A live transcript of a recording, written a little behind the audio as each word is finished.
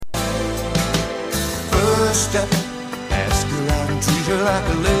First step, ask her out and treat her like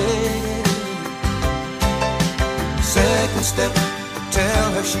a lady. Second step,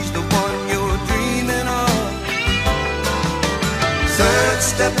 tell her she's the one you're dreaming of. Third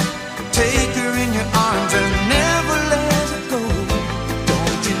step, take her in your arms and never let her go.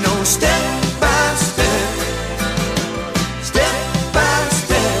 Don't you know, step by step, step by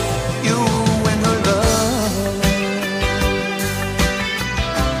step, you'll win her love.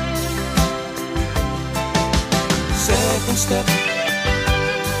 Second step,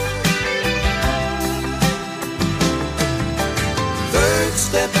 third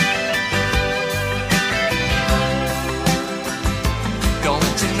step,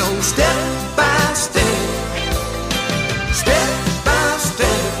 don't you know, step by step, step by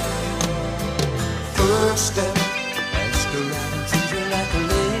step. First step, ask her out and treat her like a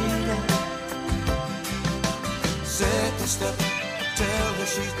lady. Second step, tell her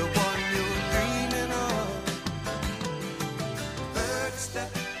she's the one you're dreaming of. Third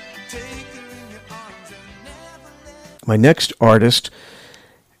step, take her in your arms and never let. My next artist,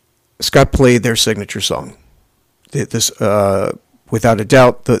 Scott played their signature song. This, without a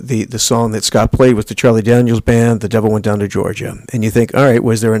doubt, the song that Scott played was the Charlie Daniels Band, The Devil Went Down to Georgia. And you think, all right,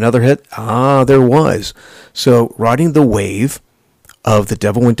 was there another hit? Ah, there was. So, riding the wave of The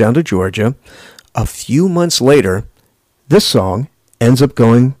Devil Went Down to Georgia, a few months later, this song ends up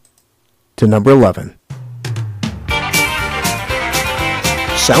going to number 11.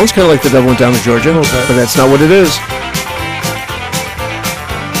 Sounds kind of like The Devil Went Down to Georgia, but that's not what it is.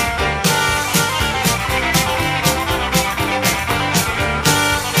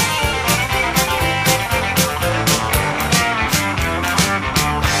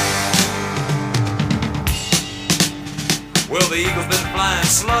 Well, the eagle's been flying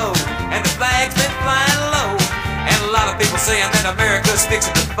slow, and the flag's been flying low, and a lot of people saying that America's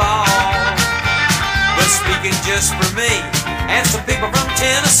fixing to fall. But speaking just for me, and some people from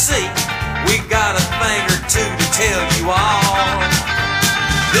Tennessee, we got a thing or two to tell you all.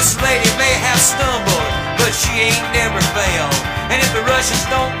 This lady may have stumbled, but she ain't never failed. And if the Russians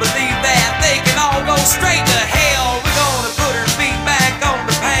don't believe that, they can all go straight to hell. We're gonna put her feet back on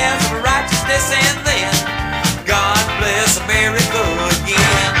the path of righteousness, and then God bless America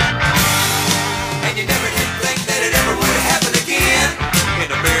again. And you never did think that it ever would happen again.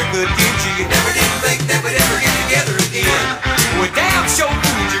 In America, did you? You never did think that we'd ever get together again. We're damn sure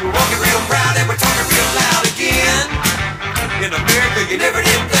fooled you. We're walking real proud and we're talking real loud again. In America, you never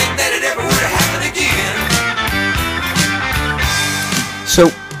did think that it ever would happen again. So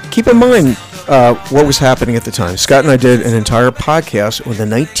keep in mind what was happening at the time. Scott and I did an entire podcast on the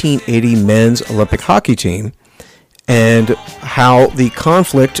 1980 men's Olympic hockey team and how the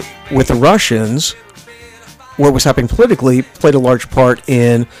conflict with the Russians, what was happening politically, played a large part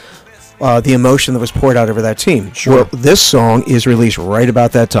in the emotion that was poured out over that team. Sure. Well, this song is released right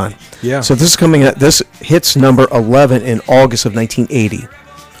about that time. Yeah. So this is coming at this hits number 11 in August of 1980,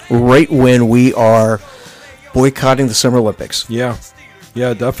 right when we are boycotting the Summer Olympics. Yeah.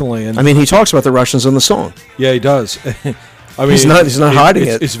 Yeah, definitely. And I mean, he talks about the Russians in the song. yeah, he does. I mean, He's not hiding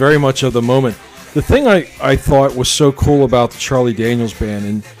it. It's very much of the moment. The thing I thought was so cool about the Charlie Daniels Band,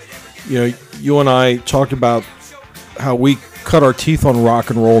 and you know, you and I talked about how we cut our teeth on rock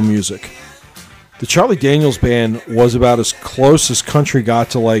and roll music. The Charlie Daniels Band was about as close as country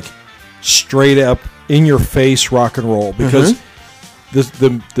got to like straight up in your face rock and roll, because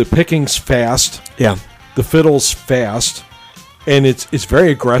the picking's fast, Yeah. the fiddle's fast, and it's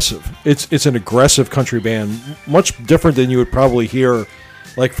very aggressive. It's an aggressive country band, much different than you would probably hear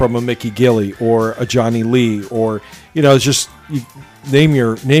like from a Mickey Gilley or a Johnny Lee, or you know, it's just you name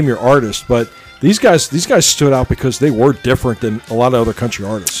your artist. But these guys stood out because they were different than a lot of other country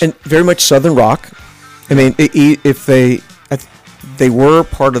artists. And very much Southern rock. I mean, if they were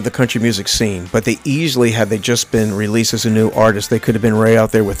part of the country music scene, but they easily, had they just been released as a new artist, they could have been right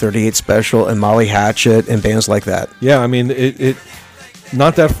out there with 38 Special and Molly Hatchet and bands like that. Yeah, I mean, it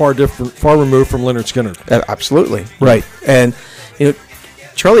not that far removed from Lynyrd Skynyrd. Absolutely. Right. And you know,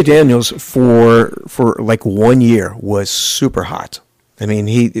 Charlie Daniels for like 1 year was super hot. I mean,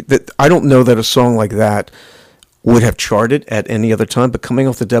 I don't know that a song like that would have charted at any other time, but coming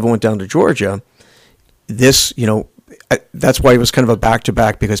off The Devil Went Down to Georgia, this, you know, that's why it was kind of a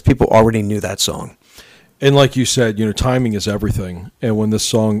back-to-back, because people already knew that song. And like you said, you know, timing is everything. And when this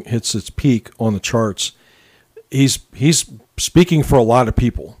song hits its peak on the charts, he's speaking for a lot of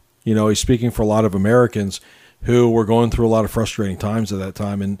people. You know, he's speaking for a lot of Americans who were going through a lot of frustrating times at that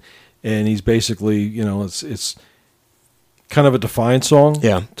time. And he's basically, you know, it's kind of a defiant song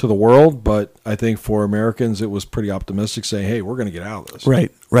to the world. But I think for Americans, it was pretty optimistic, saying, hey, we're going to get out of this.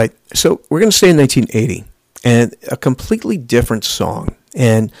 Right. So we're going to stay in 1980. and a completely different song.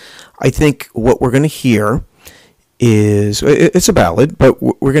 And I think what we're going to hear is, it's a ballad, but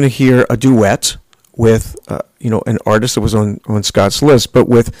we're going to hear a duet with, an artist that was on Scott's list, but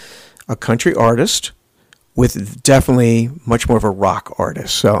with a country artist, with definitely much more of a rock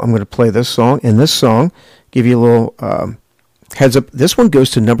artist. So I'm going to play this song, and this song, give you a little heads up, this one goes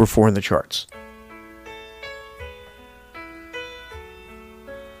to number 4 in the charts.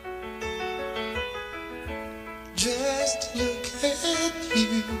 Just look at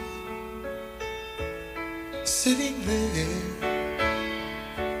you, sitting there.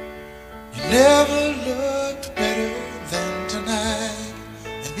 You never looked better than tonight,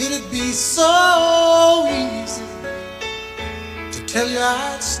 and it'd be so easy to tell you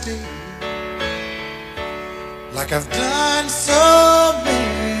I'd stay, like I've done so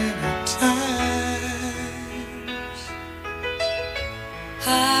many times.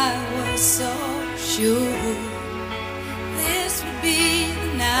 I was so sure this would be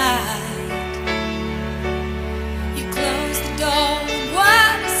the night. You closed the door and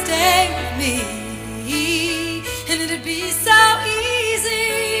wanted to stay with me, and it'd be so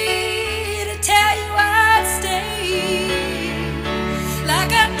easy to tell you I'd stay,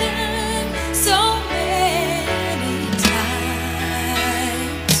 like I've done so many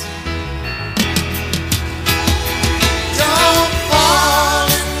times. Don't fall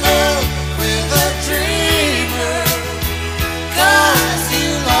in love with a dreamer, 'cause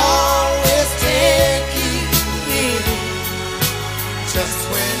he'll always take you in, just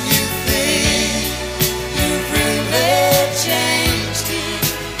when you think you've really changed him,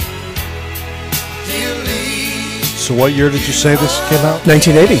 he'll leave. So what year did you say this came out?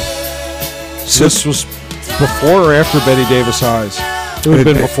 1980. So this was before or after Betty Davis Eyes? It would have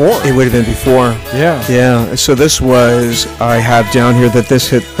been before. It would have been before. Yeah. Yeah. So this was, I have down here that this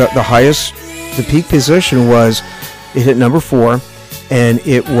hit the highest, the peak position was, it hit number 4, and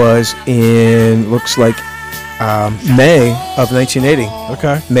it was in, looks like, May of 1980.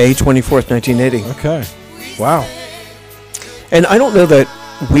 Okay. May 24th, 1980. Okay. Wow. And I don't know that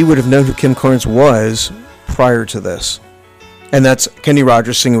we would have known who Kim Carnes was prior to this. And that's Kenny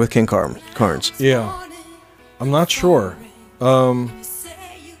Rogers singing with King Carnes. Yeah. I'm not sure. Because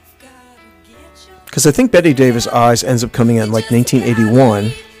I think Betty Davis Eyes ends up coming in like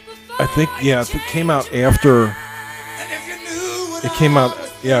 1981. I think, yeah, if it came out after. It came out,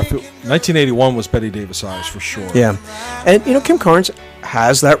 yeah, 1981 was Betty Davis Eyes for sure. Yeah. And, Kim Carnes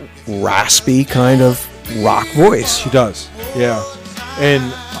has that raspy kind of rock voice. She does. Yeah.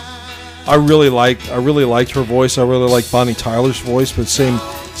 And I really liked her voice. I really like Bonnie Tyler's voice, but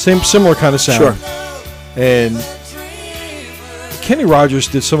similar kind of sound. Sure. And Kenny Rogers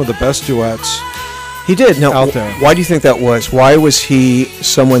did some of the best duets. He did. Now, out there. Why do you think that was? Why was he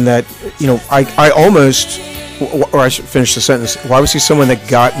someone that, I almost, or I should finish the sentence, why was he someone that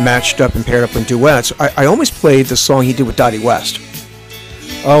got matched up and paired up in duets? I almost played the song he did with Dottie West.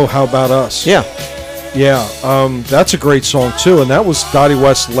 Oh, How About Us? Yeah. Yeah, that's a great song too, and that was Dottie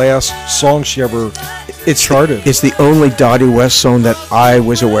West's last song she ever charted. It's the only Dottie West song that I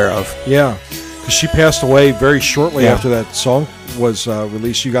was aware of. Yeah, because she passed away very shortly after that song was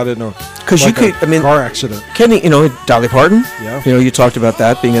released. You got in a car accident. Kenny, Dolly Parton. Yeah. You talked about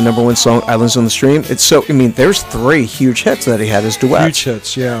that being a number 1 song, Islands on the Stream. It's so, there's 3 huge hits that he had as duets. Huge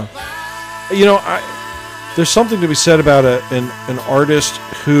hits, yeah. There's something to be said about an artist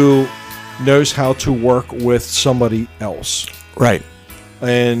who knows how to work with somebody else. Right.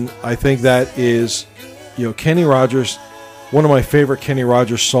 And I think that is, Kenny Rogers, one of my favorite Kenny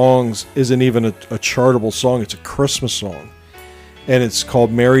Rogers songs isn't even a chartable song. It's a Christmas song. And it's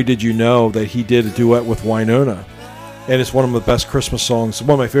called Mary Did You Know, that he did a duet with Winona. And it's one of the best Christmas songs,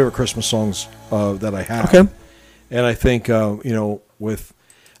 one of my favorite Christmas songs that I have. Okay. And I think, with,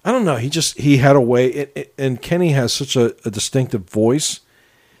 I don't know, he had a way, and Kenny has such a distinctive voice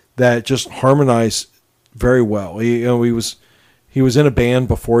that just harmonized very well. He was in a band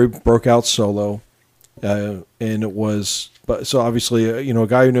before he broke out solo, and it was. But so obviously, a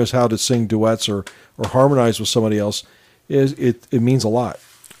guy who knows how to sing duets or harmonize with somebody else it means a lot.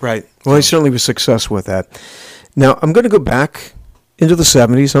 Right. Well, he certainly was successful with that. Now I'm going to go back into the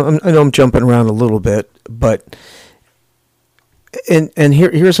 70s. I know I'm jumping around a little bit, but. And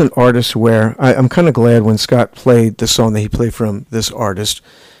here's an artist where I'm kind of glad when Scott played the song that he played from this artist.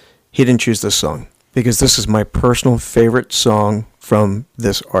 He didn't choose this song because this is my personal favorite song from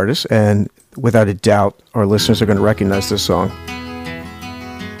this artist, and without a doubt, our listeners are going to recognize this song.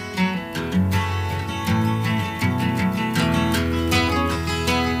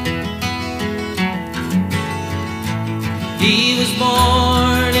 He was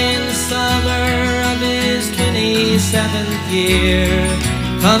born in the summer of his 7th year,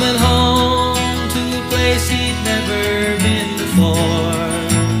 coming home to a place he'd never been before.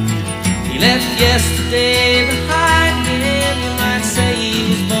 He left yesterday behind him. You might say he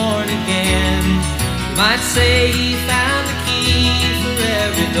was born again. You might say he found the key for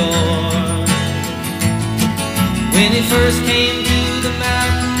every door. When he first came to the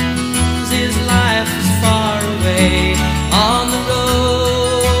mountains, his life was far away, on the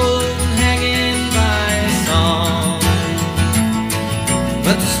road, hanging by a song.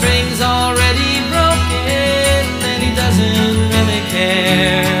 But the string's already broken, and he doesn't really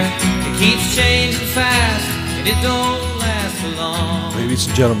care. It keeps changing fast, and it don't last for long. Ladies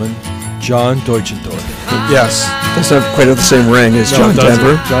and gentlemen, John Deutschendorf. Yes, doesn't have quite the same ring as No, John it doesn't.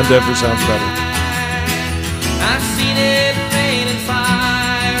 Denver. John Denver sounds better. I've seen it rain and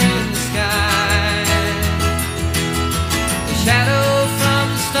fire in the sky. The shadow from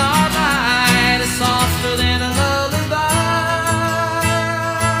the starlight is softer than a lullaby.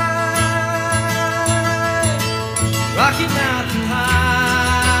 Rocky Mountain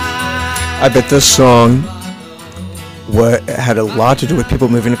High. I bet this song had a lot to do with people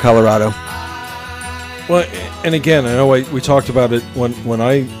moving to Colorado. Well, and again, I know we talked about it when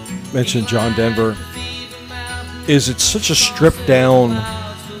I mentioned John Denver. It's such a stripped down.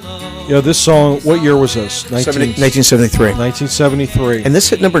 You know, this song. What year was this? 1973. 1973. And this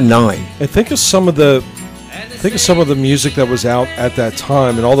hit number 9. And think of some of the music that was out at that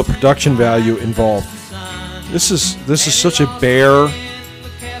time and all the production value involved. This is such a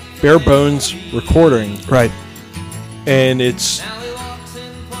bare bones recording, Right. and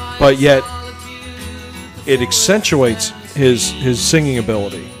but yet it accentuates his singing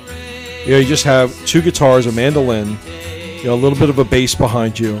ability. You know, you just have 2 guitars, a mandolin, you know, a little bit of a bass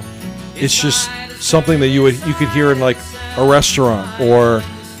behind you. It's just something that you could hear in like a restaurant or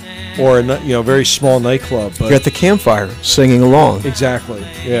a very small nightclub. But You're at the campfire singing along. exactly,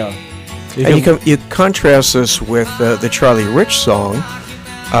 yeah. And you contrast this with the Charlie Rich song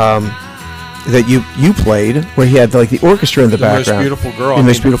that you played, where he had like the orchestra in the background. Most Beautiful Girl. The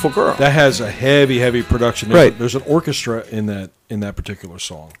Most Beautiful Girl. That has a heavy production. Right. There's an orchestra in that particular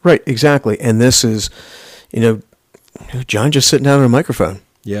song. Right, exactly. And this is, John just sitting down on a microphone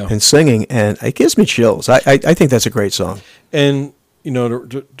Yeah. and singing, and it gives me chills. I think that's a great song. And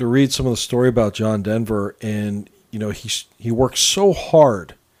to read some of the story about John Denver, and he worked so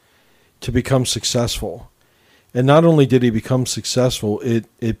hard to become successful, and not only did he become successful,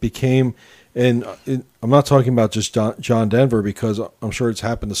 it became, and I'm not talking about just John Denver, because I'm sure it's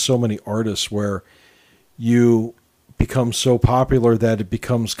happened to so many artists where you become so popular that it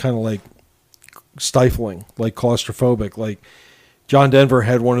becomes kind of like stifling, like claustrophobic. Like John Denver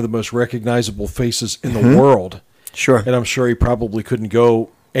had one of the most recognizable faces in the world. Sure. And I'm sure he probably couldn't go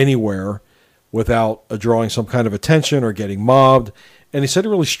anywhere without drawing some kind of attention or getting mobbed. And he said he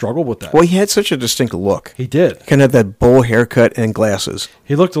really struggled with that. Well, he had such a distinct look. He did. Kind of had that bowl haircut and glasses.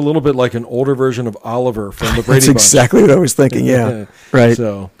 He looked a little bit like an older version of Oliver from the Brady That's Bunch. exactly what I was thinking. Yeah, right.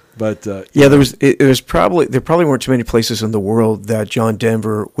 So, but yeah, there probably weren't too many places in the world that John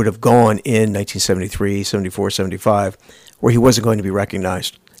Denver would have gone in 1973, 74, 75, where he wasn't going to be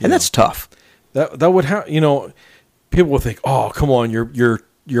recognized, and that's tough. That would have, people would think, oh, come on,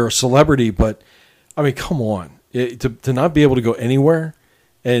 you're a celebrity, but I mean, come on. To not be able to go anywhere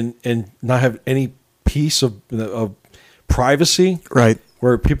and not have any piece of privacy, right?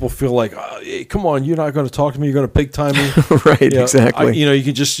 Where people feel like, oh, hey, come on, you're not going to talk to me, you're going to big time me, right? Exactly. You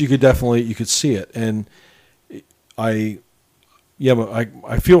could see it, and I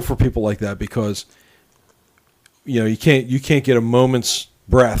feel for people like that, because you can't get a moment's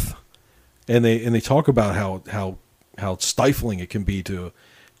breath, and they talk about how stifling it can be to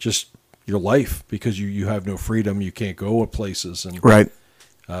just your life, because you have no freedom, you can't go places, and right.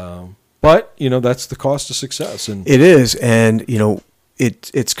 But that's the cost of success, and it is, and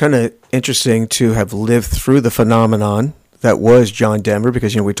it's kind of interesting to have lived through the phenomenon that was John Denver,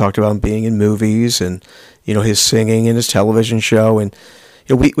 because we talked about him being in movies and his singing and his television show, and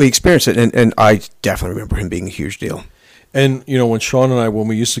we experienced it, and I definitely remember him being a huge deal. And when Sean and I, when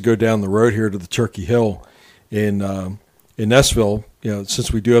we used to go down the road here to the Turkey Hill in Nessville,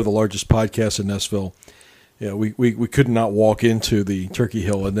 since we do have the largest podcast in Nessville, we could not walk into the Turkey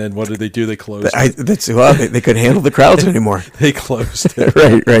Hill. And then what did they do? They closed. They couldn't handle the crowds anymore. They closed.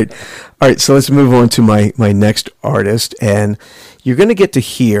 Right. All right, so let's move on to my next artist, and you're going to get to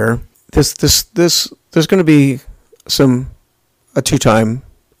hear this. There's going to be a 2-time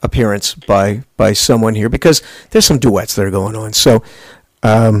appearance by someone here, because there's some duets that are going on. So,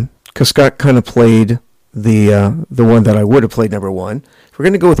 because Scott kind of played the one that I would have played number 1, we're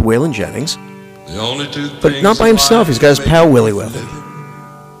going to go with Waylon Jennings, The only two But things not by in himself. life He's got his that pal make Willie me with him.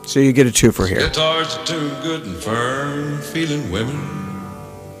 live. So you get a two for here. Guitars are tuned good and firm, feeling women.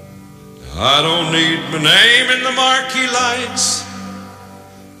 I don't need my name in the marquee lights.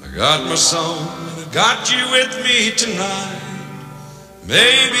 I got my song and I got you with me tonight.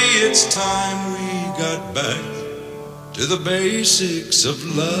 Maybe it's time we got back to the basics of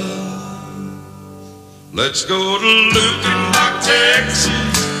love. Let's go to Lukenbach, Texas,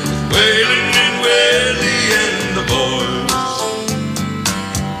 with Waylon and Willie and the boys.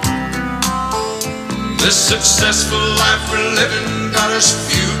 This successful life we're living got us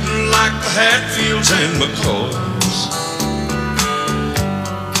feuding like the Hatfields and McCoys.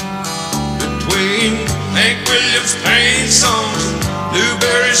 Between Hank Williams' pain songs,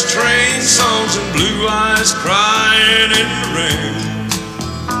 Newberry's train songs, and Blue Eyes crying in the rain.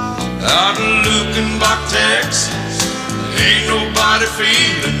 Out in Lukenbach, Texas, ain't nobody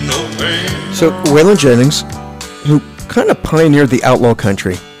feeling no pain. So Waylon Jennings, who kind of pioneered the outlaw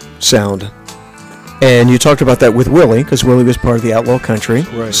country sound. And you talked about that with Willie, because Willie was part of the outlaw country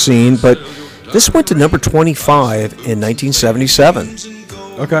scene. But this went to number 25 in 1977.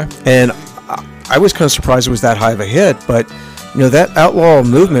 Okay. And I was kind of surprised it was that high of a hit. But, you know, that outlaw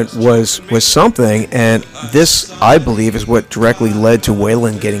movement was something. And this, I believe, is what directly led to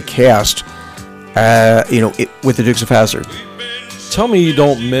Waylon getting cast, with the Dukes of Hazzard. Tell me you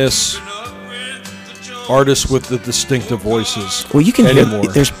don't miss artists with the distinctive voices. Well, you can anymore.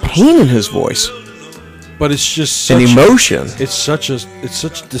 hear there's pain in his voice. But it's just such an emotion. It's such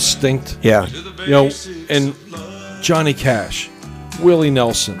distinct. Yeah. You know, and Johnny Cash, Willie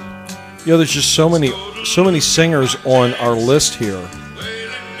Nelson. You know, there's just so many singers on our list here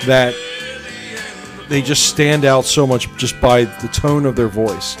that they just stand out so much just by the tone of their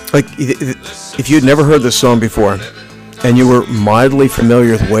voice. Like, if you'd never heard this song before, and you were mildly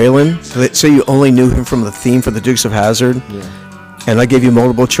familiar with Waylon, let's say you only knew him from the theme for the Dukes of Hazzard. Yeah. And I gave you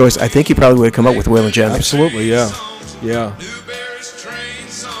multiple choice, I think you probably would have come up with Waylon Jennings. Absolutely, yeah. Yeah.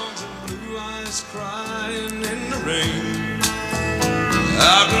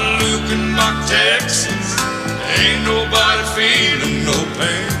 Out in Lukenbach, Texas, ain't nobody feeling no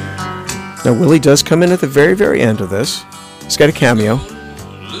pain. Now, Willie does come in at the very, very end of this. He's got a cameo.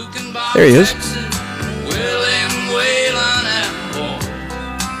 There he is.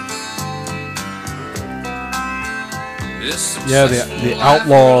 Yeah, the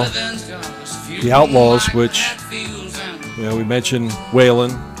Outlaws, which, you know, we mentioned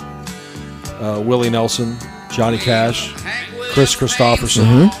Waylon, Willie Nelson, Johnny Cash, Chris Christopherson.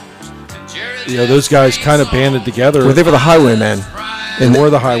 Mm-hmm. You know, those guys kind of banded together. Well, they were the Highwaymen. In the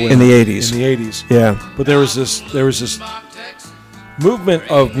 80s. In the 80s. Yeah. But there was this movement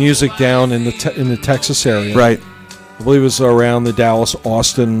of music down in the Texas area. Right. I believe it was around the Dallas,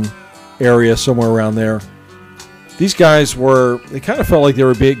 Austin area, somewhere around there. These guys they kind of felt like they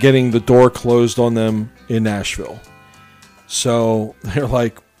were getting the door closed on them in Nashville. So they're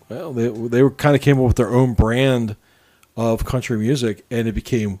like, well, they kind of came up with their own brand of country music, and it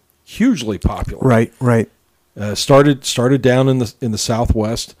became hugely popular. Right. Started down in the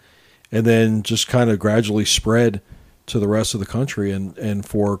Southwest, and then just kind of gradually spread to the rest of the country. And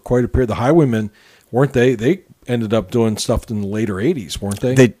for quite a period, the Highwaymen, weren't they? They ended up doing stuff in the later 80s, weren't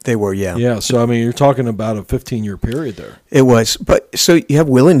they? They were, yeah. Yeah, so, I mean, you're talking about a 15-year period there. It was. But so you have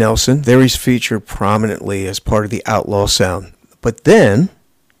Willie Nelson. There he's featured prominently as part of the outlaw sound. But then,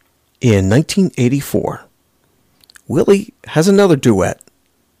 in 1984, Willie has another duet.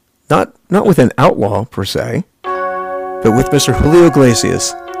 Not with an outlaw, per se, but with Mr. Julio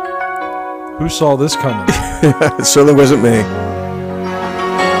Iglesias. Who saw this coming? It certainly wasn't me.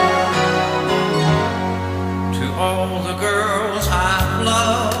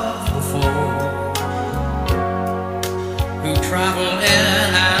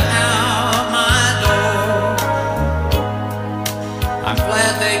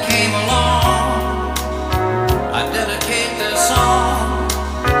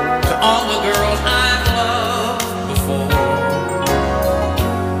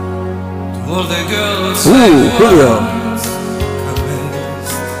 Ooh, Julio.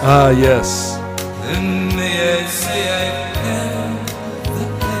 Yes.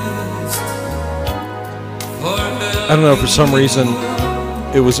 I don't know, for some reason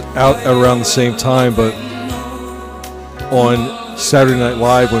it was out around the same time, but on Saturday Night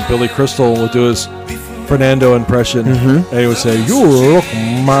Live when Billy Crystal would do his Fernando impression, and he would say, "You look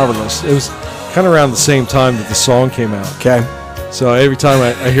marvelous." It was kind of around the same time that the song came out. Okay. So every time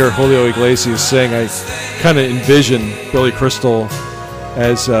I hear Julio Iglesias sing, I kind of envision Billy Crystal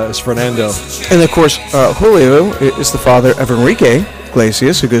as Fernando. And of course, Julio is the father of Enrique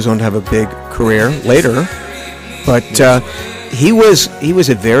Iglesias, who goes on to have a big career later. But he was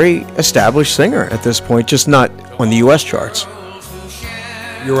a very established singer at this point, just not on the U.S. charts.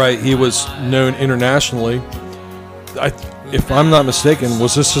 You're right. He was known internationally. If I'm not mistaken,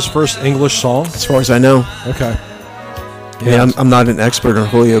 was this his first English song? As far as I know. Okay. Yeah, I'm not an expert on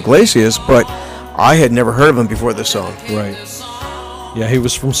Julio Iglesias, but I had never heard of him before this song. Right. Yeah, he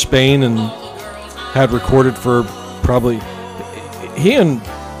was from Spain and had recorded for probably... He and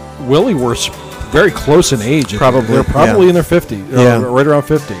Willie were very close in age. Probably. They're probably in their 50s. Yeah. Right around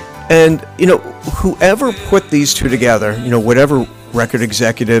 50. And, whoever put these two together, whatever record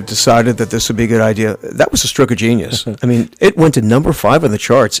executive decided that this would be a good idea, that was a stroke of genius. I mean, it went to number 5 on the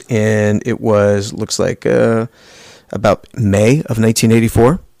charts, and it looks like about May of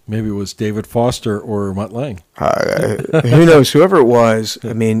 1984. Maybe it was David Foster or Mutt Lange. Who knows? Whoever it was,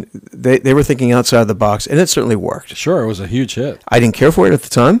 I mean, they were thinking outside the box, and it certainly worked. Sure, it was a huge hit. I didn't care for it at the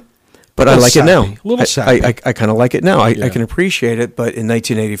time, but I like it now. A little sappy. I kind of like it now. I can appreciate it, but in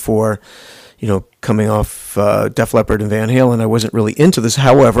 1984, coming off Def Leppard and Van Halen, I wasn't really into this.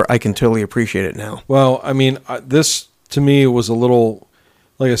 However, I can totally appreciate it now. Well, I mean, this, to me, was a little,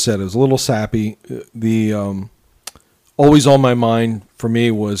 like I said, it was a little sappy. The Always on My Mind, for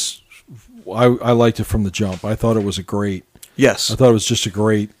me, was, I liked it from the jump. I thought it was a great, Yes. I thought it was just a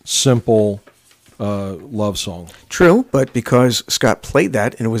great, simple love song. True, but because Scott played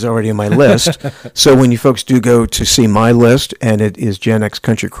that and it was already on my list, so when you folks do go to see my list and it is Gen X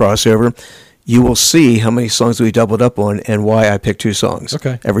Country Crossover, you will see how many songs we doubled up on and why I picked 2 songs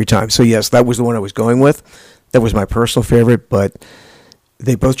every time. So yes, that was the one I was going with. That was my personal favorite, but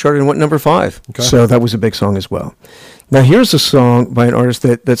they both charted and went number 5. Okay. So that was a big song as well. Now here's a song by an artist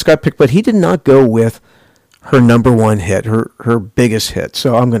that Scott picked, but he did not go with her number 1 hit, her biggest hit.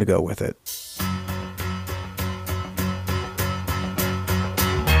 So I'm going to go with it.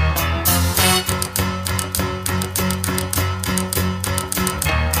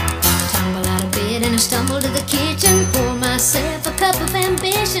 Tumble out of bed and I stumble to the kitchen, pour myself a cup of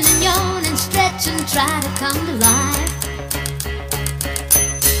ambition and yawn and stretch and try to come to life.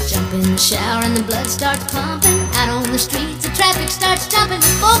 Jump in the shower and the blood starts pumping. Out on the streets, the traffic starts jumping.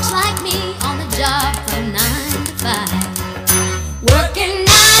 Folks like me on the job from 9 to 5. Working 9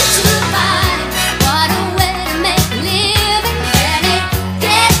 to 5. What a way to make a living. Barely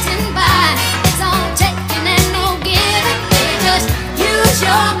getting by. It's all taking and no giving. They just use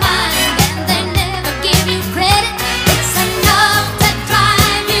your mind and they never give you credit. It's enough to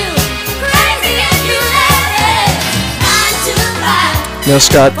drive you crazy if you let it. 9 to 5. Now,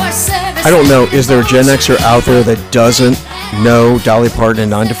 Scott, I don't know, is there a Gen Xer out there that doesn't know Dolly Parton and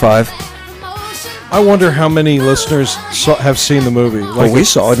 9 to 5? I wonder how many listeners have seen the movie. Like we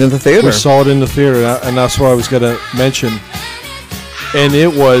saw it in the theater. We saw it in the theater, and that's what I was going to mention. And it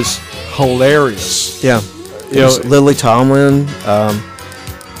was hilarious. Yeah. It was Lily Tomlin,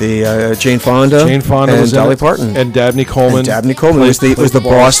 the Jane Fonda, and was Dolly Parton. And Dabney Coleman. And Dabney Coleman was the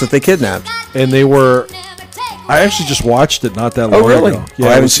boss that they kidnapped. And they were... I actually just watched it not that long ago. Oh, really? Yeah,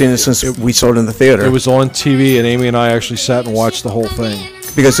 I haven't seen it since we saw it in the theater. It was on TV, and Amy and I actually sat and watched the whole thing.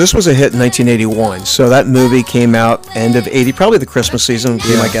 Because this was a hit in 1981, so that movie came out end of 80, probably the Christmas season would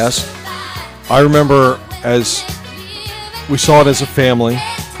be my guess. I remember as we saw it as a family,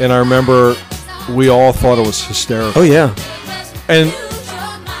 and I remember we all thought it was hysterical. Oh, yeah. And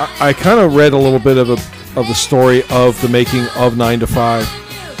I kind of read a little bit of the story of the making of 9 to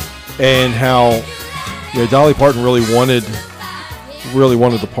 5 and how Dolly Parton really wanted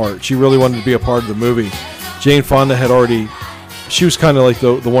the part. She really wanted to be a part of the movie. Jane Fonda had already... She was kind of like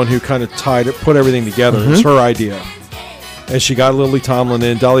the one who kind of put everything together. Mm-hmm. It was her idea. And she got Lily Tomlin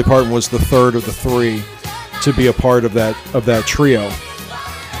in. Dolly Parton was the third of the 3 to be a part of that trio.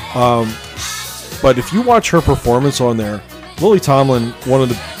 But if you watch her performance on there, Lily Tomlin, one of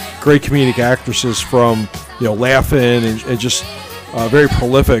the great comedic actresses from Laugh-In and just a very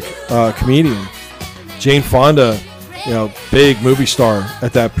prolific comedian. Jane Fonda, big movie star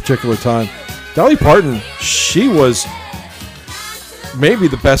at that particular time. Dolly Parton, she was maybe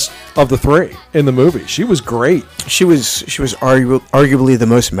the best of the 3 in the movie. She was great. She was arguably the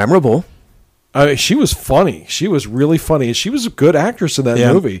most memorable. She was funny. She was really funny. And she was a good actress in that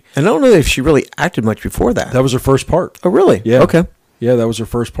movie. And I don't know if she really acted much before that. That was her first part. Oh, really? Yeah. Okay. Yeah, that was her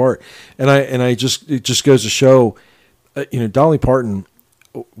first part. And it just goes to show, Dolly Parton,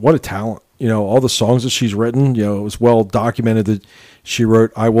 what a talent. All the songs that she's written, it was well documented that she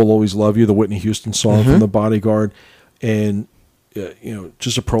wrote I Will Always Love You, the Whitney Houston song from The Bodyguard. And,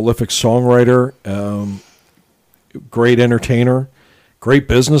 just a prolific songwriter, great entertainer, great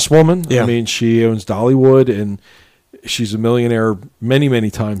businesswoman. Yeah. I mean, she owns Dollywood, and she's a millionaire many, many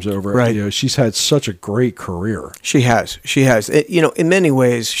times over. Right. You know, she's had such a great career. She has. You know, in many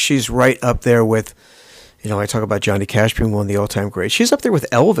ways, she's right up there with, you know, I talk about Johnny Cash being one of the all-time greats. She's up there with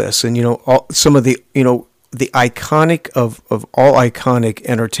Elvis and, you know, some of the, you know, the iconic of all iconic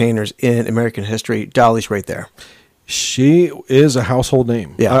entertainers in American history. Dolly's right there. She is a household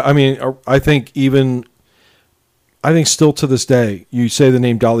name. Yeah. I mean, I think still to this day, you say the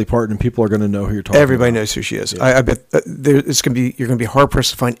name Dolly Parton and people are going to know who you're talking Everybody about. knows who she is. Yeah. I bet you're going to be hard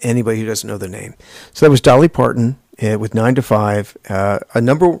pressed to find anybody who doesn't know the name. So that was Dolly Parton with 9 to 5. A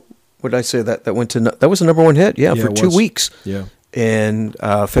number, what did I say that was a number one hit? Yeah, Yeah, for it 2 was. weeks. Yeah. In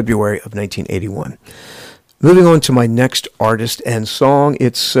February of 1981. Moving on to my next artist and song.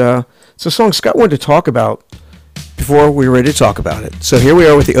 It's a song Scott wanted to talk about before we were ready to talk about it. So here we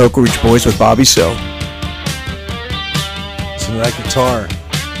are with the Oak Ridge Boys with Bobby So. Listen to that guitar.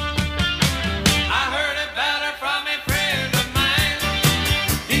 I heard about her from a friend of mine.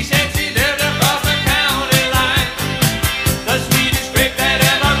 He said she lived across the county line, the sweetest grape that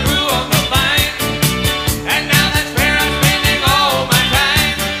ever grew on the vine. And now that's where I'm spending all my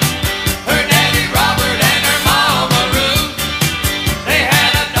time. Her daddy Robert and her mama Ruth, they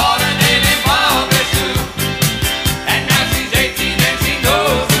had a daughter named Bobby Sue. And now she's 18 and she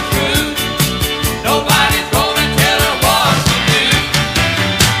knows the truth. Nobody's gonna tell her what to do.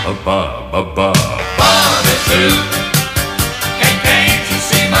 Bobby Sue, can't you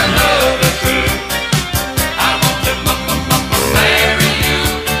see my love is true? I want to marry you.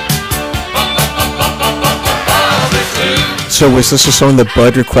 Bobby Sue. So was this a song that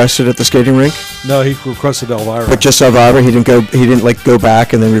Bud requested at the skating rink? No, he requested Elvira. But just Elvira, he didn't like go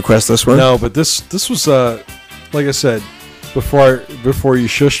back and then request this one? No, but this was like I said before you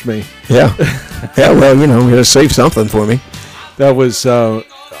shushed me. Yeah. Yeah, well, you know, you gotta save something for me. That was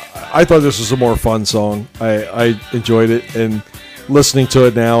I thought this was a more fun song. I enjoyed it, and listening to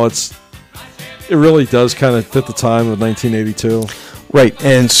it now, it really does kind of fit the time of 1982. Right,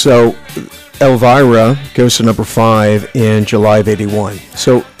 and so Elvira goes to number 5 in July of 81.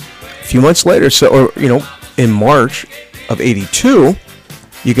 So a few months later, in March of 82,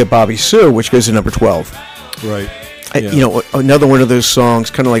 you get Bobby Sue, which goes to number 12. Right. You know, another one of those songs,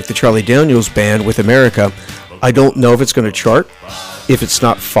 kind of like the Charlie Daniels Band with America. I don't know if it's going to chart if it's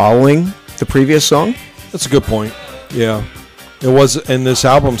not following the previous song. That's a good point. Yeah. It was, and this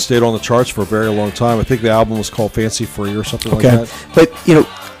album stayed on the charts for a very long time. I think the album was called Fancy Free or something like that. But, you know,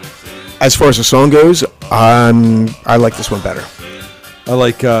 as far as the song goes, I like this one better. I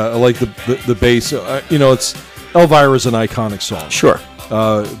like the bass. You know, Elvira's an iconic song. Sure.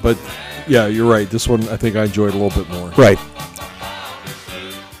 But yeah, you're right. This one I think I enjoyed a little bit more. Right.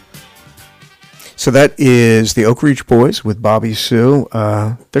 So that is the Oak Ridge Boys with Bobby Sue.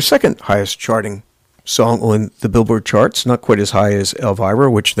 Their second highest charting song on the Billboard charts. Not quite as high as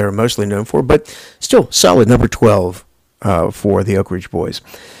Elvira, which they're mostly known for, but still solid number 12 for the Oak Ridge Boys.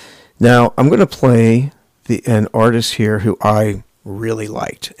 Now, I'm going to play an artist here who I really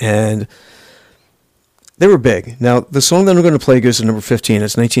liked, and they were big. Now, the song that I'm going to play goes to number 15.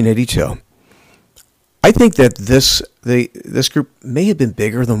 It's 1982. I think that this group may have been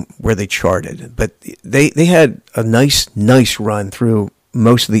bigger than where they charted, but they had a nice run through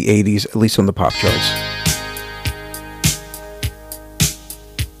most of the 80s, at least on the pop charts.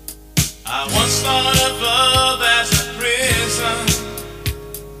 I once thought of love as a prison,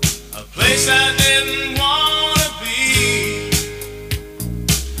 a place I didn't want to be.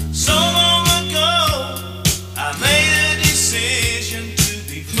 So long ago, I made a decision to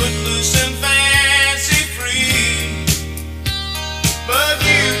be footloose and fancy free. But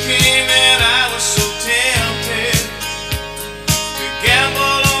you came and I was so tempted to gamble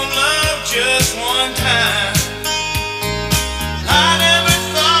on love just one time. I never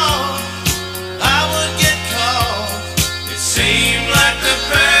thought I would get caught. It seemed like the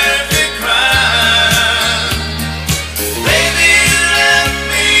perfect crime. Baby, you left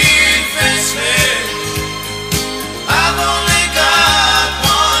me defenseless. I've only got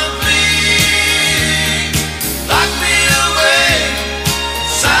one plea. Lock me away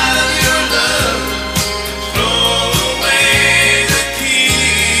inside of your love. Throw away the key.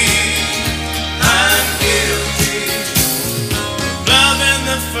 I'm guilty of love in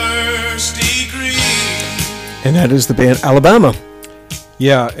the first degree. And that is the band Alabama.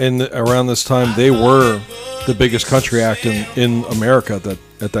 Yeah, and around this time, they were the biggest country act in America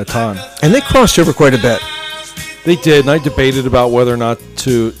at that time. And they crossed over quite a bit. They did, and I debated about whether or not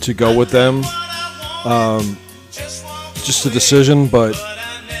to go with them. Just a decision, but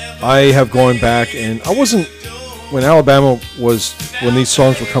I have gone back, and I wasn't when these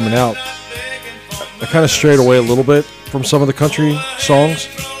songs were coming out. I kind of strayed away a little bit from some of the country songs,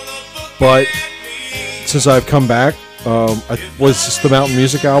 but since I've come back, was this the Mountain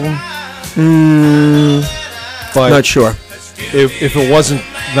Music album? But Not sure. If it wasn't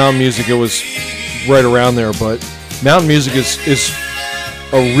Mountain Music, it was right around there. But Mountain Music is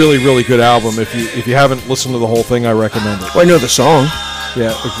a really, really good album. If you haven't listened to the whole thing, I recommend it. Well, I know the song.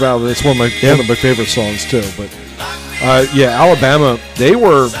 Yeah, it's one of my favorite songs too. But Alabama, they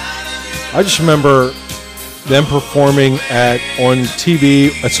were. I just remember them performing on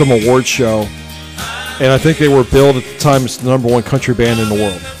TV at some award show, and I think they were billed at the time as the #1 country band in the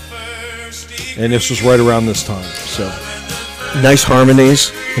world. And this was right around this time. So Nice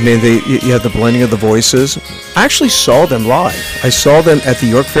harmonies. I mean, you had the blending of the voices. I actually saw them live. I saw them at the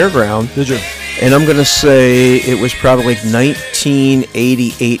York Fairground. Did you? And I'm going to say it was probably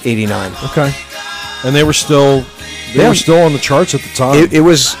 1988, 89. Okay. And they were still on the charts at the time. It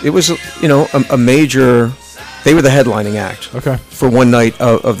was a major. They were the headlining act. Okay. For one night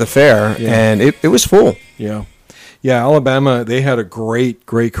of the fair, and it was full. Yeah. Alabama, they had a great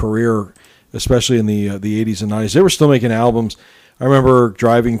career, especially in the 80s and 90s. They were still making albums. I remember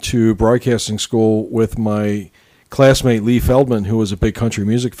driving to broadcasting school with my classmate Lee Feldman, who was a big country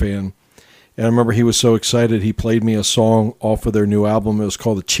music fan. And I remember he was so excited, he played me a song off of their new album. It was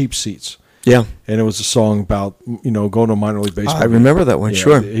called The Cheap Seats. Yeah. And it was a song about, going to a minor league baseball I remember that one,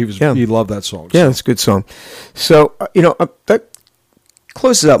 sure. He loved that song. Yeah, it's a good song. So, that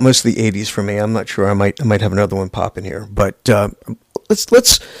closes out most of the 80s for me. I'm not sure. I might have another one pop in here. But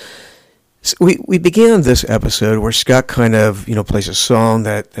we began this episode where Scott kind of, plays a song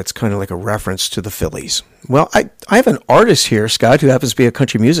that's kind of like a reference to the Phillies. Well, I have an artist here, Scott, who happens to be a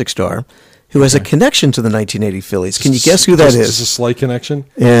country music star, who has a connection to the 1980 Phillies. Can you guess who that is? Is this a slight connection?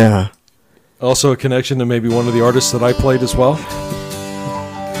 Yeah. Also a connection to maybe one of the artists that I played as well?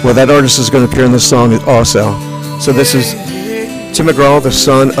 Well, that artist is going to appear in this song also. So this is Tim McGraw, the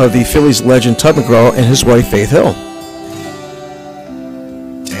son of the Phillies legend Tub McGraw, and his wife Faith Hill.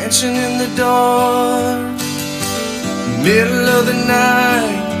 Dancing in the dark, middle of the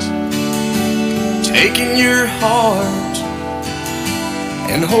night, taking your heart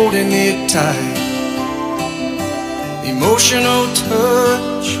and holding it tight. Emotional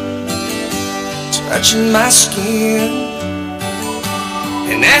touch, touching my skin,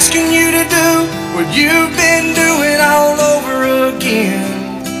 and asking you to do what you've been doing all over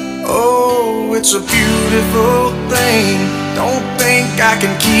again. Oh, it's a beautiful thing. Don't think I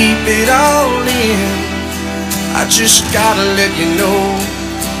can keep it all in. I just gotta let you know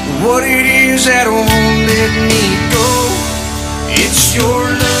what it is that won't let me go. It's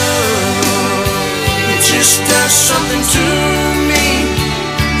your love. It just does something to me.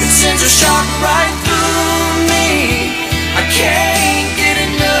 It sends a shock right through me. I can't get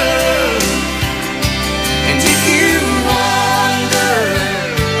enough. And if you wonder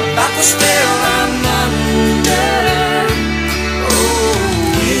about the spell I'm under,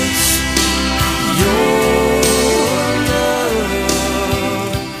 oh, it's your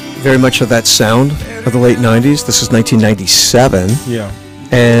love. Very much of that sound of the late 90s. This is 1997. Yeah.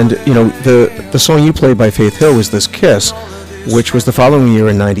 And, the song you played by Faith Hill was This Kiss, which was the following year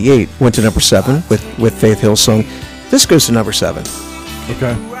in 98. Went to number 7 with Faith Hill's song. This goes to number 7.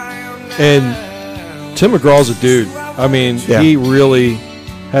 Okay. And Tim McGraw's a dude. I mean, he really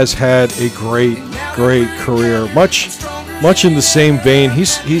has had a great career. Much in the same vein.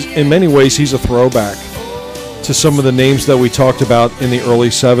 He's in many ways he's a throwback to some of the names that we talked about in the early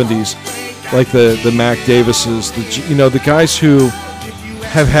 70s, like the Mac Davises, the guys who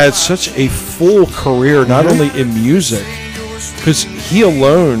have had such a full career, not only in music, because he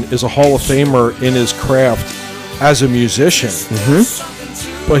alone is a Hall of Famer in his craft as a musician,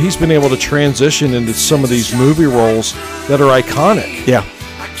 but he's been able to transition into some of these movie roles that are iconic. Yeah.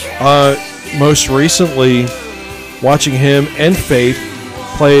 Most recently, watching him and Faith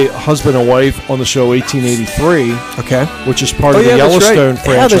play husband and wife on the show 1883. Okay. Which is part of the Yellowstone franchise.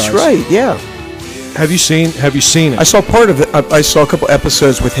 Yeah, that's right. Yeah. Have you seen it? I saw part of it. I saw a couple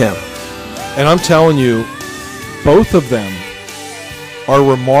episodes with him. And I'm telling you, both of them are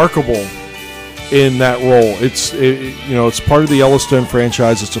remarkable in that role. It's part of the Yellowstone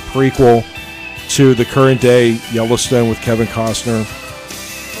franchise. It's a prequel to the current day Yellowstone with Kevin Costner.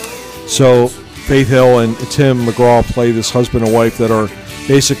 So Faith Hill and Tim McGraw play this husband and wife that are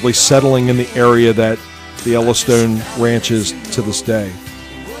basically settling in the area that the Yellowstone ranch is to this day.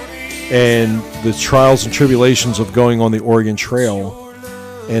 And the trials and tribulations of going on the Oregon Trail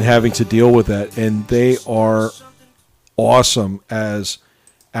and having to deal with that. And they are awesome as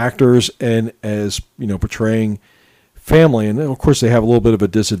actors and as, portraying family, and of course they have a little bit of a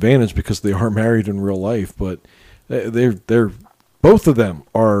disadvantage because they are married in real life, but they're both of them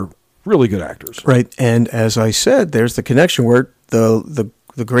are really good actors. Right, and as I said, there's the connection where the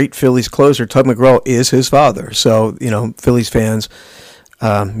great Phillies closer, Tug McGraw, is his father. So, Phillies fans,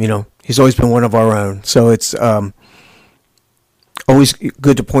 he's always been one of our own. So it's always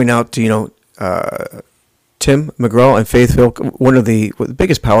good to point out to, Tim McGraw and Faith Hill, one of the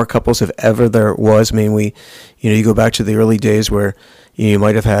biggest power couples if ever there was. I mean, you go back to the early days where you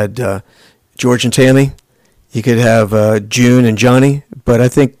might have had George and Tammy. You could have June and Johnny. But I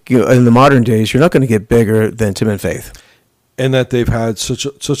think in the modern days, you're not going to get bigger than Tim and Faith. And that they've had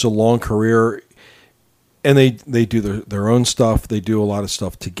such a long career, and they do their own stuff. They do a lot of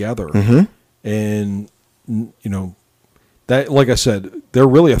stuff together. Mm-hmm. And, that, like I said, they're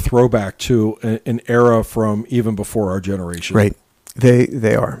really a throwback to an era from even before our generation. Right.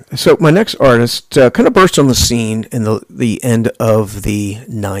 They are. So my next artist kind of burst on the scene in the end of the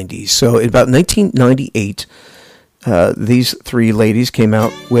 90s. So in about 1998, these three ladies came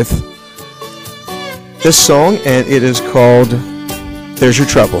out with this song, and it is called There's Your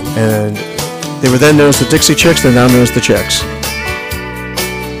Trouble. And they were then known as the Dixie Chicks. They're now known as the Chicks.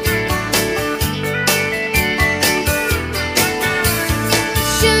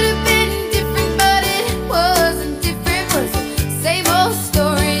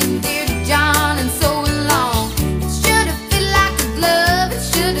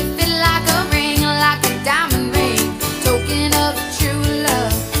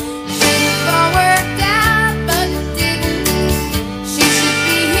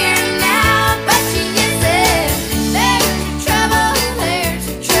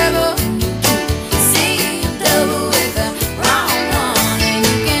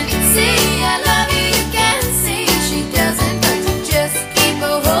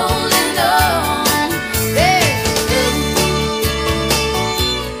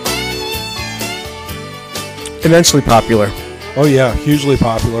 Immensely popular. Oh yeah, hugely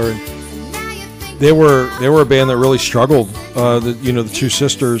popular. And they were a band that really struggled. The two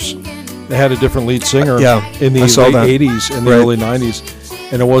sisters, they had a different lead singer. In the late '80s and the early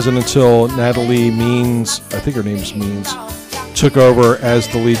 '90s, and it wasn't until Natalie Means, I think her name's Means, took over as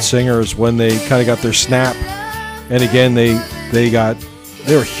the lead singers when they kind of got their snap. And again, they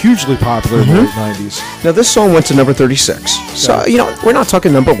were hugely popular in the late '90s. Now, this song went to number 36. So, we're not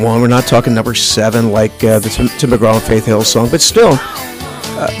talking number 1. We're not talking number 7 like the Tim McGraw and Faith Hill song. But still,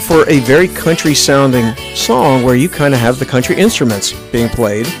 for a very country-sounding song where you kind of have the country instruments being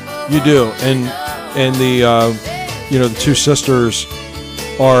played. You do. And the two sisters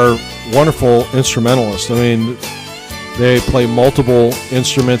are wonderful instrumentalists. I mean, they play multiple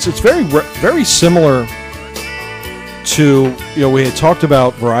instruments. It's very, very similar to, we had talked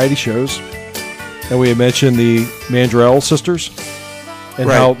about variety shows, and we had mentioned the Mandrell sisters and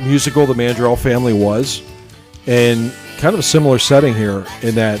how musical the Mandrell family was, and kind of a similar setting here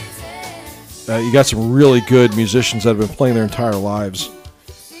in that you got some really good musicians that have been playing their entire lives,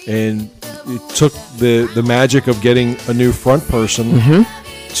 and it took the magic of getting a new front person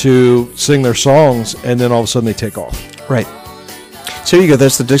to sing their songs, and then all of a sudden they take off. Right. So here you go.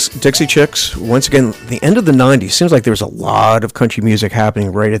 That's the Dixie Chicks. Once again, the end of the 90s. Seems like there was a lot of country music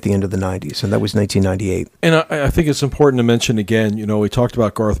happening right at the end of the 90s, and that was 1998. And I think it's important to mention again, we talked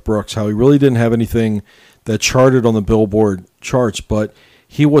about Garth Brooks, how he really didn't have anything that charted on the Billboard charts, but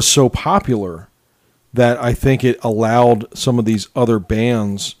he was so popular that I think it allowed some of these other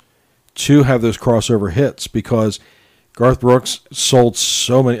bands to have those crossover hits, because Garth Brooks sold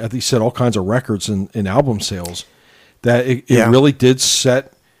so many, I think he set all kinds of records in album sales, that it really did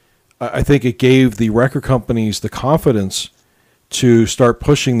set, I think it gave the record companies the confidence to start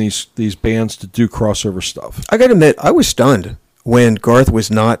pushing these bands to do crossover stuff. I got to admit, I was stunned when Garth was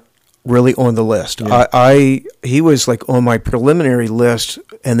not really on the list. Yeah. He was like on my preliminary list,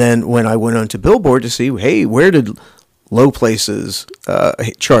 and then when I went on to Billboard to see, hey, where did Low Places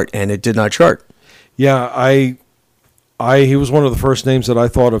chart, and it did not chart. Yeah, he was one of the first names that I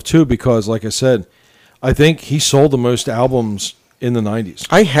thought of too, because like I said, I think he sold the most albums in the 90s.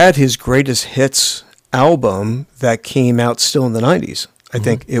 I had his greatest hits album that came out still in the 90s. I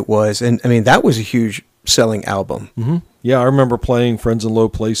think it was. And I mean, that was a huge selling album. Mm-hmm. Yeah, I remember playing Friends in Low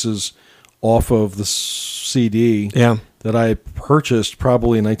Places off of the CD that I purchased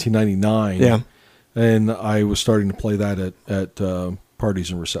probably in 1999. Yeah. And I was starting to play that at parties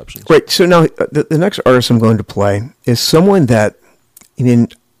and receptions. Great. So now the next artist I'm going to play is someone that,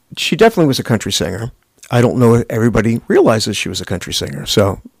 she definitely was a country singer. I don't know if everybody realizes she was a country singer,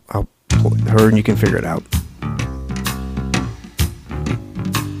 so I'll pull her and you can figure it out.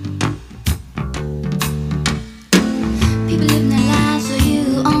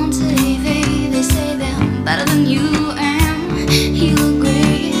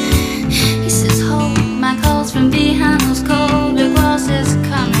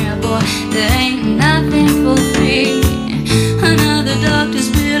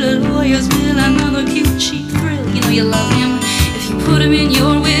 put 'em in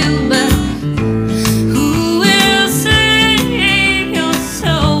your will, but who will save your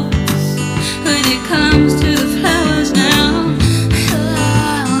souls when it comes to the flowers now?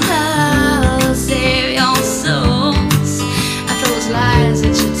 Oh, save your souls after those lies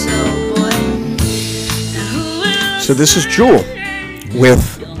that you told, boy. And who will So this is Jewel with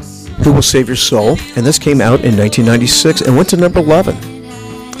Who Will Save Your Soul, and this came out in 1996 and went to number 11.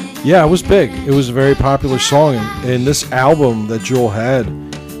 Yeah, it was big. It was a very popular song, and this album that Jewel had,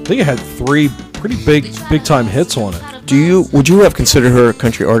 I think it had 3 pretty big time hits on it. Would you have considered her a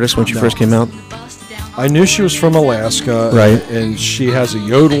country artist when she first came out? I knew she was from Alaska, Right. and she has a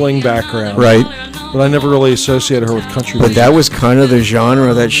yodeling background, Right. but I never really associated her with country But music. that was kind of the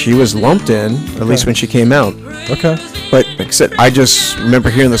genre that she was lumped in, at least when she came out. Okay. But like I said, I just remember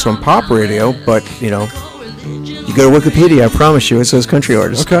hearing this on pop radio, but, you know, you go to Wikipedia, I promise you, it says country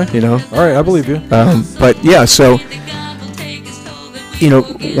artist. Okay. You know? All right, I believe you. But yeah, so, you know,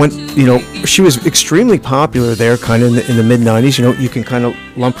 when, you know, she was extremely popular there kind of in the mid-90s. You know, you can kind of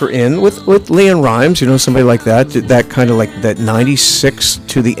lump her in with Leanne Rimes, you know, somebody like that. That kind of like that 96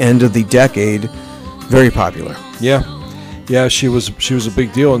 to the end of the decade, very popular. Yeah. Yeah, she was a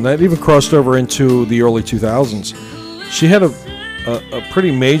big deal, and that even crossed over into the early 2000s. She had a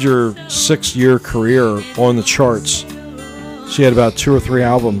pretty major 6-year career on the charts. She had about 2 or 3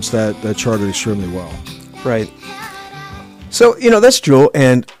 albums that charted extremely well. Right. So, you know, that's Jewel,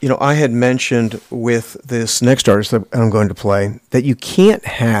 and, you know, I had mentioned with this next artist that I'm going to play that you can't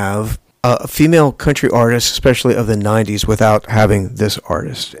have a female country artist, especially of the 90s, without having this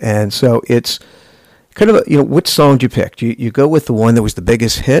artist. And so it's kind of, you know, which song do you pick? Do you go with the one that was the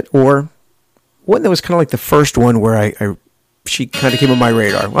biggest hit, or one that was kind of like the first one where she kind of came on my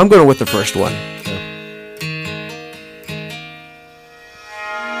radar? I'm going with the first one.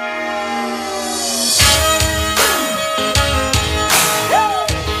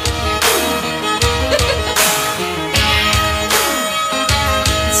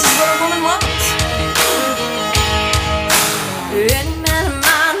 This is what a woman wants. Any man of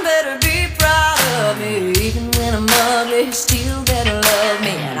mine better be proud of me. Even when I'm ugly, he still better love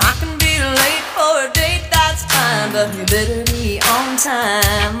me. And I can be late for a date, that's fine, but you better be on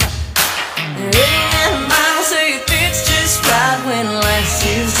time. Any man of mine will say it fits just right when last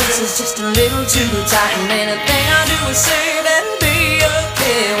year's dress is just a little too tight. And anything I do is say that'll be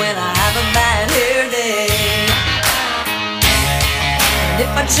okay when I have a bad hair day. And if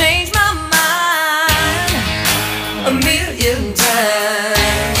I change my mind a million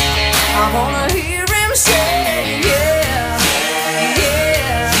times, I wanna hear him say, yeah,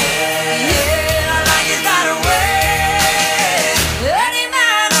 yeah, yeah, like you got away. Any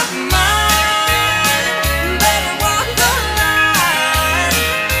man of mine better walk the line,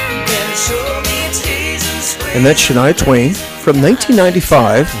 better show me its T's and squares. And that's Shania Twain from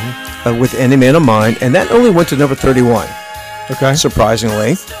 1995 with Any Man of Mine, and that only went to number 31. Okay.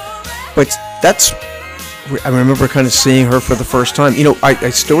 Surprisingly, but I remember kind of seeing her for the first time. You know, I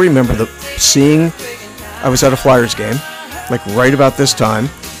still remember I was at a Flyers game, like right about this time,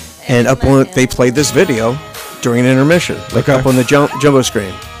 and they played this video during an intermission, like Okay. up on the jumbo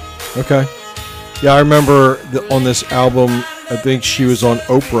screen. Okay. Yeah, I remember on this album, I think she was on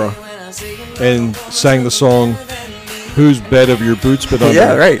Oprah and sang the song "Whose Bed Have Your Boots Been Under?"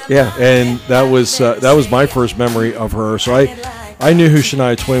 Yeah, right. Yeah, And that was my first memory of her. So I knew who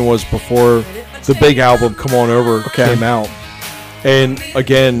Shania Twain was before the big album "Come On Over" came out. And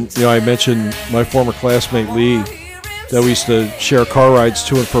again, you know, I mentioned my former classmate Lee, that we used to share car rides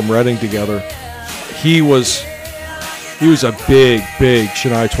to and from Reading together. He was a big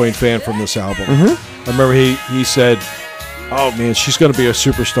Shania Twain fan from this album. I remember he said, "Oh man, she's going to be a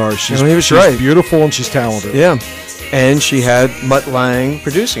superstar. She's he was right. beautiful and she's talented." yeah. And she had Mutt Lange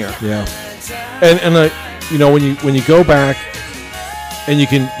producing her. Yeah, and you know, when you go back and you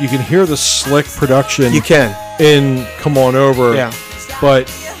can hear the slick production. You can. In "Come On Over." Yeah. But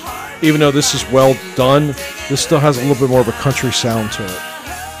even though this is well done, this still has a little bit more of a country sound to it.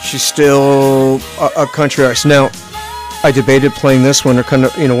 She's still a country artist. Now, I debated playing this one or kind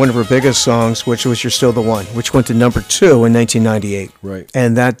of, you know, one of her biggest songs, which was "You're Still the One," which went to number 2 in 1998. Right.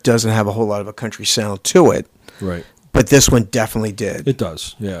 And that doesn't have a whole lot of a country sound to it. Right. But this one definitely did. It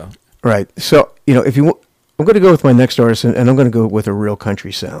does. Yeah. Right. So, you know, I'm going to go with my next artist, and I'm going to go with a real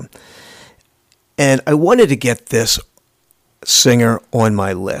country sound. And I wanted to get this singer on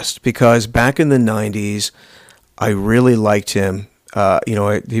my list because back in the 90s, I really liked him. You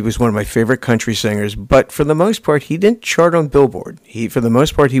know, he was one of my favorite country singers, but for the most part, he didn't chart on Billboard. For the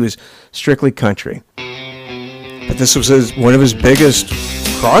most part, he was strictly country. But this was one of his biggest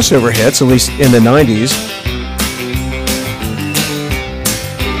crossover hits, at least in the 90s.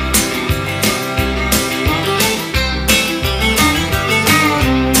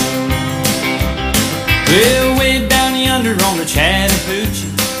 on the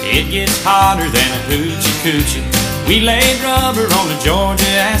Chattahoochee. It gets hotter than a hoochie coochie. We laid rubber on the Georgia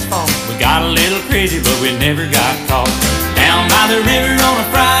asphalt. We got a little crazy, but we never got caught. Down by the river on a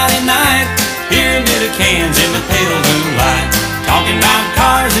Friday night, hear a bit of cans in the pale moonlight. Talking about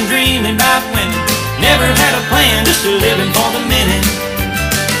cars and dreaming about women. Never had a plan, just a living for the minute.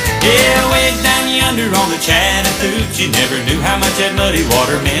 Yeah, way down yonder on the Chattahoochee, never knew how much that muddy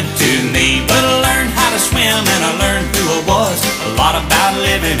water meant to me. But I learned how to swim and I learned who I was. A lot about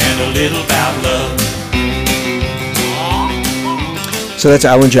living and a little about love. So that's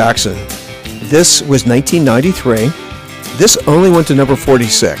Alan Jackson. This was 1993. This only went to number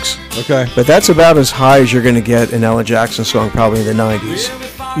 46. Okay. But that's about as high as you're going to get an Alan Jackson song probably in the 90s.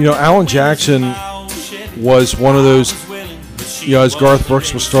 You know, Alan Jackson was one of those, you know, as Garth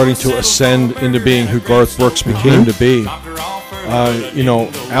Brooks was starting to ascend into being who Garth Brooks became to be, you know,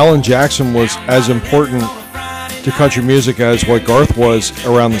 Alan Jackson was as important to country music as what Garth was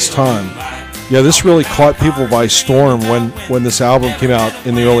around this time. Yeah, this really caught people by storm when this album came out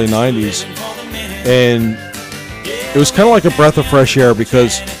in the early 90s. And it was kind of like a breath of fresh air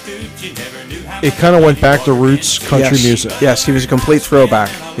because it kind of went back to roots country music. Yes, he was a complete throwback.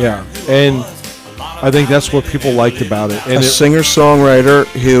 Yeah, and I think that's what people liked about it. And a singer-songwriter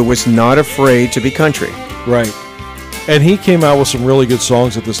who was not afraid to be country. Right. And he came out with some really good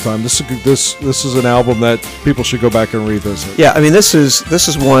songs at this time. This is an album that people should go back and revisit. Yeah, I mean, this is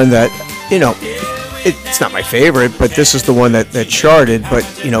one that, you know, it's not my favorite, but this is the one that charted. But,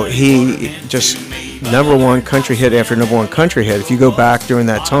 you know, he just number one country hit after number one country hit. If you go back during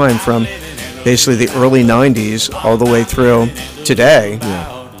that time from basically the early 90s all the way through today,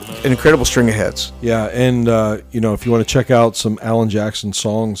 an incredible string of hits. Yeah, and, you know, if you want to check out some Alan Jackson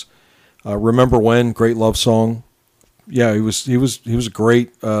songs, Remember When, great love song. Yeah, he was a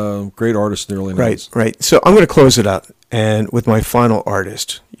great artist in the early 90s. Right. So I'm going to close it up, and with my final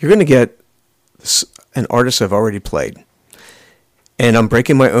artist, you're going to get an artist I've already played, and I'm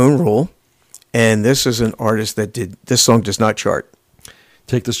breaking my own rule. And this is an artist this song does not chart.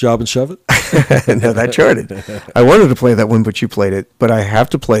 Take This Job and Shove It? No, that charted. I wanted to play that one, but you played it. But I have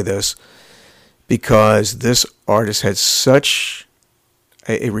to play this because this artist had such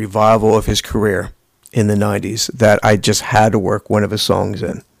a revival of his career in the 90s that I just had to work one of his songs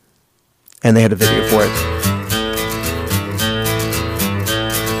in. And they had a video for it.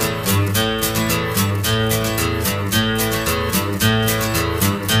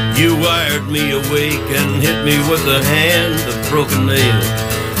 You wired me awake and hit me with a hand of broken nails.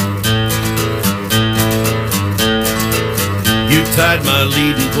 You tied my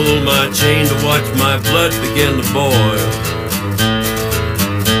lead and pulled my chain to watch my blood begin to boil.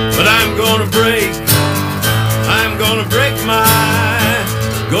 But I'm gonna break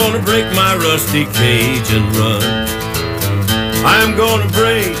my rusty cage and run. I'm gonna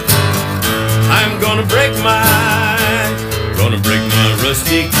break my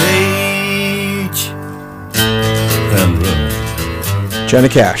rusty cage and run. Johnny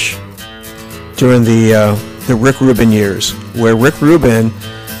Cash, during the Rick Rubin years, where Rick Rubin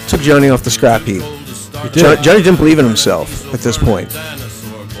took Johnny off the scrap heap. Johnny didn't believe in himself at this point.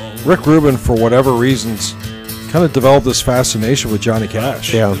 Rick Rubin, for whatever reasons, kind of developed this fascination with Johnny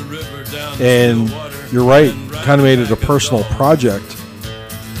Cash. Yeah. And you're right, kind of made it a personal project.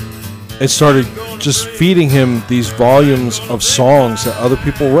 It started just feeding him these volumes of songs that other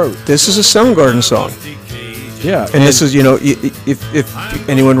people wrote. This is a Soundgarden song. Yeah. And this is, you know, if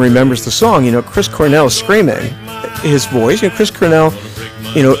anyone remembers the song, you know, Chris Cornell screaming, his voice. You know, Chris Cornell,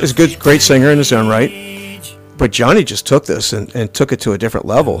 you know, is a great singer in his own right. But Johnny just took this and took it to a different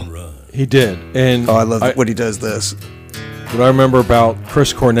level. He did. And I love when he does this. What I remember about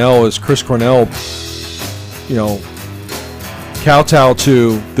Chris Cornell is Chris Cornell, you know, kowtow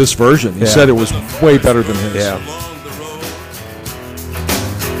to this version. He said it was way better than his. Yeah.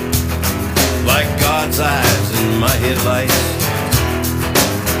 Like God's eyes in my headlights.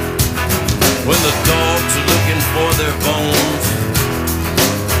 When the dogs are looking for their bones,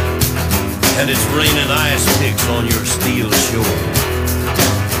 and it's raining ice picks on your steel shore.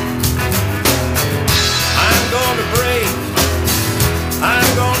 I'm gonna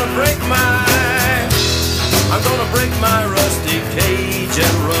break my rusty cage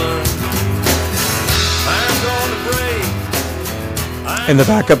and run. I'm gonna break. And the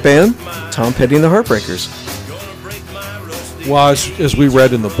backup band, Tom Petty and the Heartbreakers. Well, as we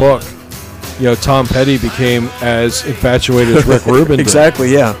read in the book, you know, Tom Petty became as infatuated as Rick Rubin did.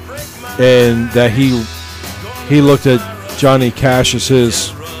 Exactly, yeah. And that he looked at Johnny Cash as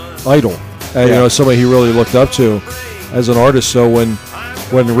his idol, and you know, somebody he really looked up to as an artist. So when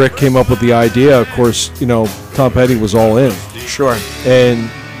Rick came up with the idea, of course, you know, Tom Petty was all in. Sure.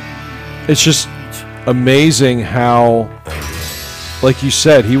 And it's just amazing how, like you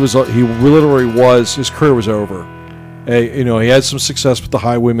said, he literally was, his career was over. You know, he had some success with the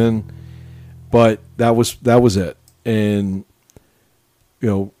Highwaymen, but that was it. And you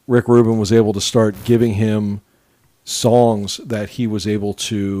know, Rick Rubin was able to start giving him songs that he was able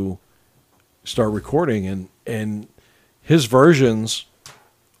to start recording, and his versions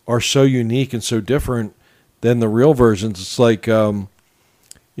are so unique and so different than the real versions. It's like, you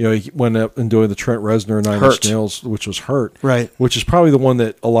know, he went up and doing the Trent Reznor Nine Inch Nails, which was Hurt, right? Which is probably the one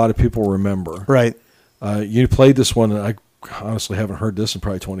that a lot of people remember, right? You played this one, and I honestly haven't heard this in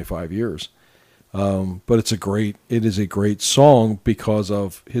probably 25 years. But it is a great song because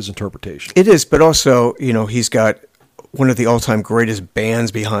of his interpretation. It is, but also, you know, he's got one of the all-time greatest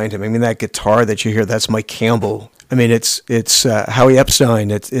bands behind him. I mean, that guitar that you hear, that's Mike Campbell. I mean, it's Howie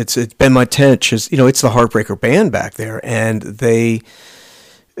Epstein, it's Ben Montench, it's the Heartbreaker band back there, and they,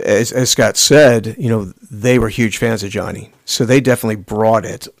 as Scott said, you know, they were huge fans of Johnny, so they definitely brought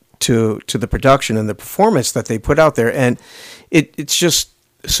it to the production and the performance that they put out there, and it's just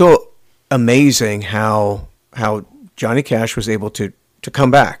so amazing how Johnny Cash was able to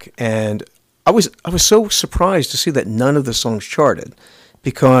come back. And I was so surprised to see that none of the songs charted,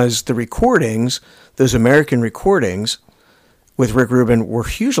 because the recordings, those American recordings with Rick Rubin, were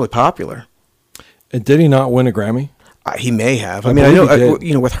hugely popular. And did he not win a Grammy? He may have. I mean, I know,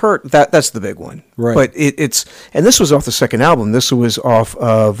 you know, with Hurt, that's the big one. Right. But it's and this was off the second album. This was off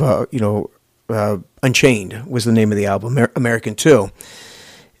of Unchained was the name of the album, American 2.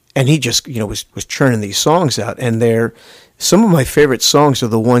 And he just, you know, was churning these songs out. And some of my favorite songs are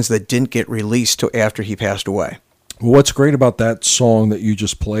the ones that didn't get released till after he passed away. What's great about that song that you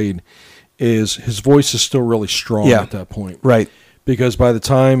just played is his voice is still really strong at that point. Right. Because by the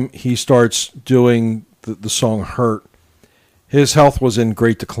time he starts doing the song Hurt, his health was in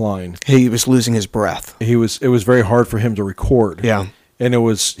great decline. He was losing his breath. It was very hard for him to record. Yeah. And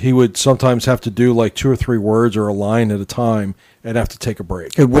he would sometimes have to do like 2 or 3 words or a line at a time and have to take a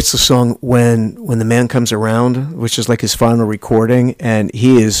break. What's the song When the Man Comes Around, which is like his final recording, and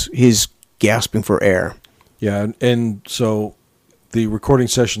he's gasping for air. Yeah, and so the recording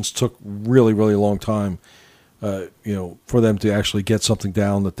sessions took really, really long time, you know, for them to actually get something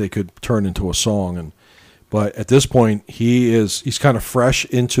down that they could turn into a song. But at this point, he's kind of fresh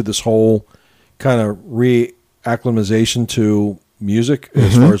into this whole kind of reacclimatization to music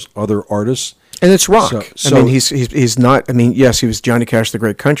as far as other artists. And it's rock. So, I mean, he's not. I mean, yes, he was Johnny Cash, the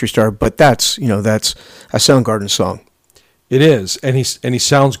great country star, but that's a Soundgarden song. It is, and he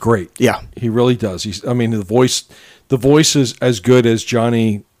sounds great. Yeah, he really does. The voice is as good as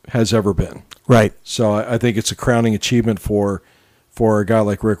Johnny has ever been. Right. So I think it's a crowning achievement for a guy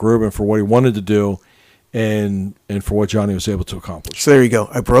like Rick Rubin for what he wanted to do, and for what Johnny was able to accomplish. So there you go.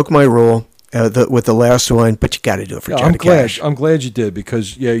 I broke my rule with the last one, but you got to do it for Johnny Cash. I'm glad you did,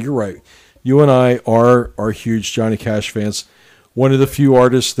 because you're right. You and I are huge Johnny Cash fans. One of the few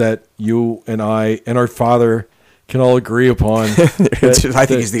artists that you and I and our father can all agree upon. I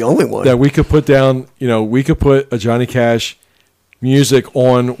think he's the only one that we could put down. You know, we could put a Johnny Cash music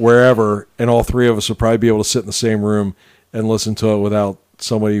on wherever, and all three of us would probably be able to sit in the same room and listen to it without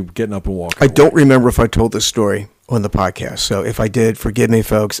somebody getting up and walking. I don't remember if I told this story on the podcast, so if I did, forgive me,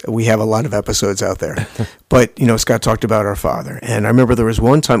 folks. We have a lot of episodes out there. But, you know, Scott talked about our father, and I remember there was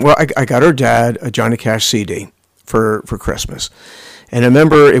one time, I got our dad a Johnny Cash CD for Christmas, and I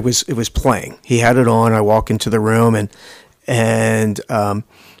remember it was playing. He had it on. I walk into the room, and I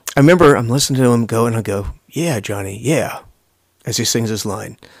remember I'm listening to him go, and I go, "Yeah, Johnny, yeah," as he sings his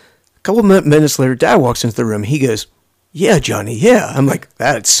line. A couple of minutes later, Dad walks into the room. He goes, "Yeah, Johnny, yeah." I'm like,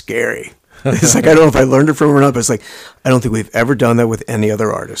 that's scary. It's like, I don't know if I learned it from him or not, but it's like, I don't think we've ever done that with any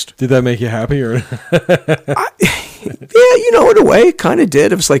other artist. Did that make you happy? Or? Yeah, you know, in a way, it kind of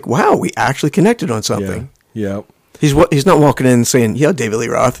did. It was like, wow, we actually connected on something. Yeah. He's not walking in and saying, "Yeah, David Lee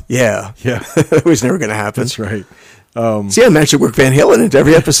Roth." Yeah. That was never going to happen. That's right. See, I managed to work Van Halen into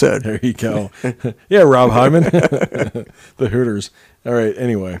every episode. There you go. Yeah, Rob Hyman. The Hooters. All right,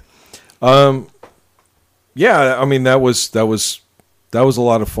 anyway. Yeah, I mean, that was a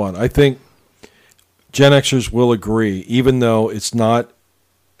lot of fun. I think Gen Xers will agree, even though it's not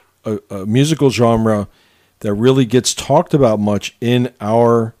a musical genre that really gets talked about much in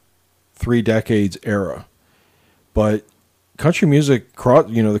our 3 decades era. But country music,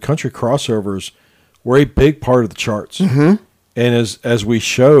 the country crossovers were a big part of the charts. Mm-hmm. And as we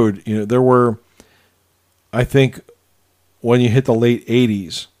showed, you know, there were, I think, when you hit the late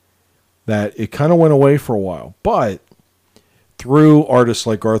 80s, that it kind of went away for a while. But through artists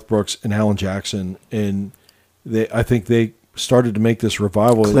like Garth Brooks and Alan Jackson and I think they started to make this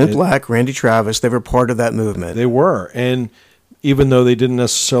revival. Clint Black, Randy Travis, they were part of that movement. They were, and even though they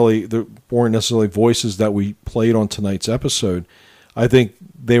weren't necessarily voices that we played on tonight's episode, I think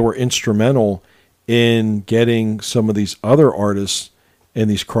they were instrumental in getting some of these other artists and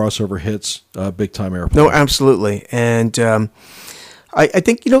these crossover hits big time airplay. No, absolutely. And I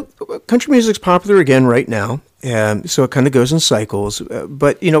think, country music's popular again right now, so it kind of goes in cycles.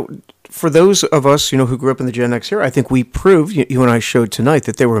 But, for those of us, who grew up in the Gen X era, I think we proved, you and I showed tonight,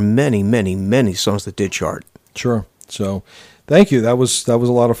 that there were many, many, many songs that did chart. Sure. So thank you. That was a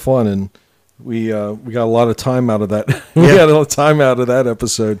lot of fun, and we got a lot of time out of that. We got a lot of time out of that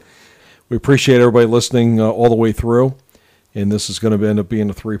episode. We appreciate everybody listening all the way through, and this is going to end up being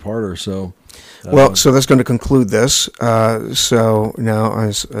a 3-parter. So, so that's going to conclude this. So now,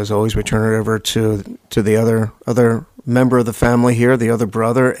 as always, we turn it over to the other member of the family here, the other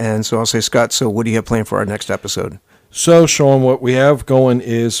brother, and so I'll say, Scott. So, what do you have planned for our next episode? So, Sean, what we have going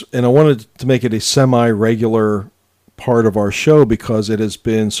is, and I wanted to make it a semi-regular part of our show because it has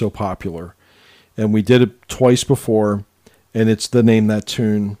been so popular, and we did it twice before. And it's the Name That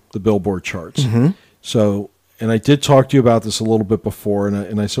Tune, the Billboard charts. Mm-hmm. So, and I did talk to you about this a little bit before,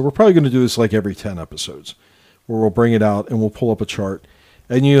 and I said, we're probably going to do this like every 10 episodes, where we'll bring it out and we'll pull up a chart.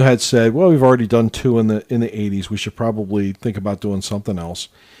 And you had said, well, we've already done 2 in the 80s. We should probably think about doing something else.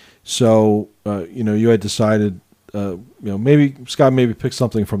 So, you had decided, maybe Scott pick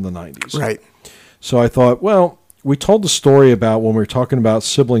something from the 90s. Right. So I thought, well, we told the story about when we were talking about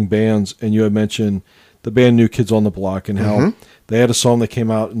sibling bands, and you had mentioned the band New Kids on the Block, and how they had a song that came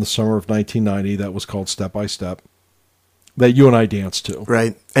out in the summer of 1990 that was called Step by Step, that you and I danced to.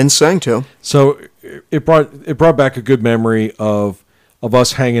 Right, and sang to. So it brought back a good memory of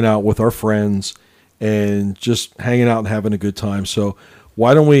us hanging out with our friends and just hanging out and having a good time. So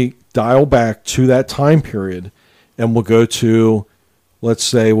why don't we dial back to that time period, and we'll go to July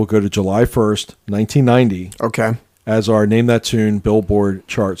 1st, 1990. Okay. As our Name That Tune Billboard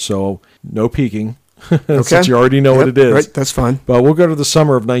chart. So no peeking. Okay. Since you already know what it is. Right, that's fine. But we'll go to the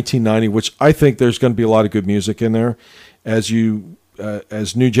summer of 1990, which I think there's going to be a lot of good music in there. As New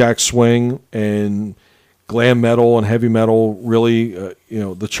Jack Swing and glam metal and heavy metal really,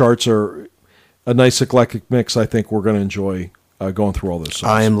 the charts are a nice eclectic mix. I think we're going to enjoy going through all those songs.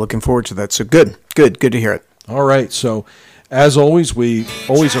 I am looking forward to that. So good to hear it. All right. So as always, we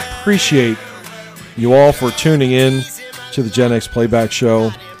always appreciate you all for tuning in to the Gen X Playback Show.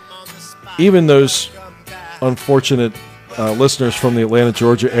 Even those unfortunate listeners from the Atlanta,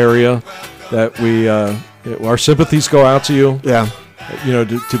 Georgia area, that our sympathies go out to you. Yeah.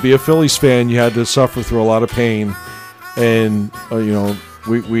 To be a Phillies fan, you had to suffer through a lot of pain, and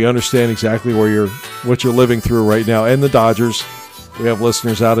we understand exactly what you're living through right now. And the Dodgers, we have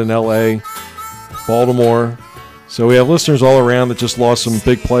listeners out in L.A., Baltimore, so we have listeners all around that just lost some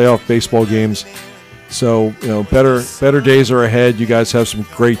big playoff baseball games. So, better days are ahead. You guys have some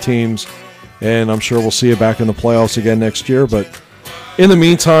great teams, and I'm sure we'll see you back in the playoffs again next year. But in the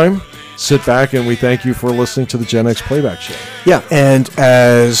meantime, sit back, and we thank you for listening to the Gen X Playback Show. Yeah, and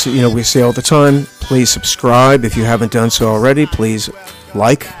as we say all the time, please subscribe. If you haven't done so already, please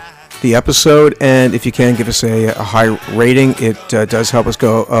like the episode, and if you can, give us a high rating. It does help us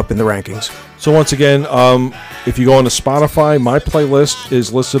go up in the rankings. So once again, if you go onto Spotify, my playlist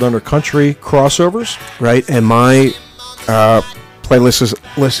is listed under Country Crossovers. Right, and my playlist is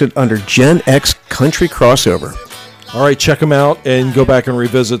listed under Gen X Country Crossover. All right, check them out and go back and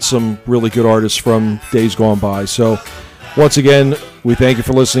revisit some really good artists from days gone by. So once again, we thank you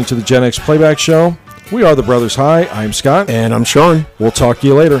for listening to the Gen X Playback Show. We are the Brothers High. I'm Scott. And I'm Sean. We'll talk to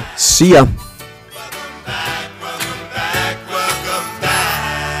you later. See ya.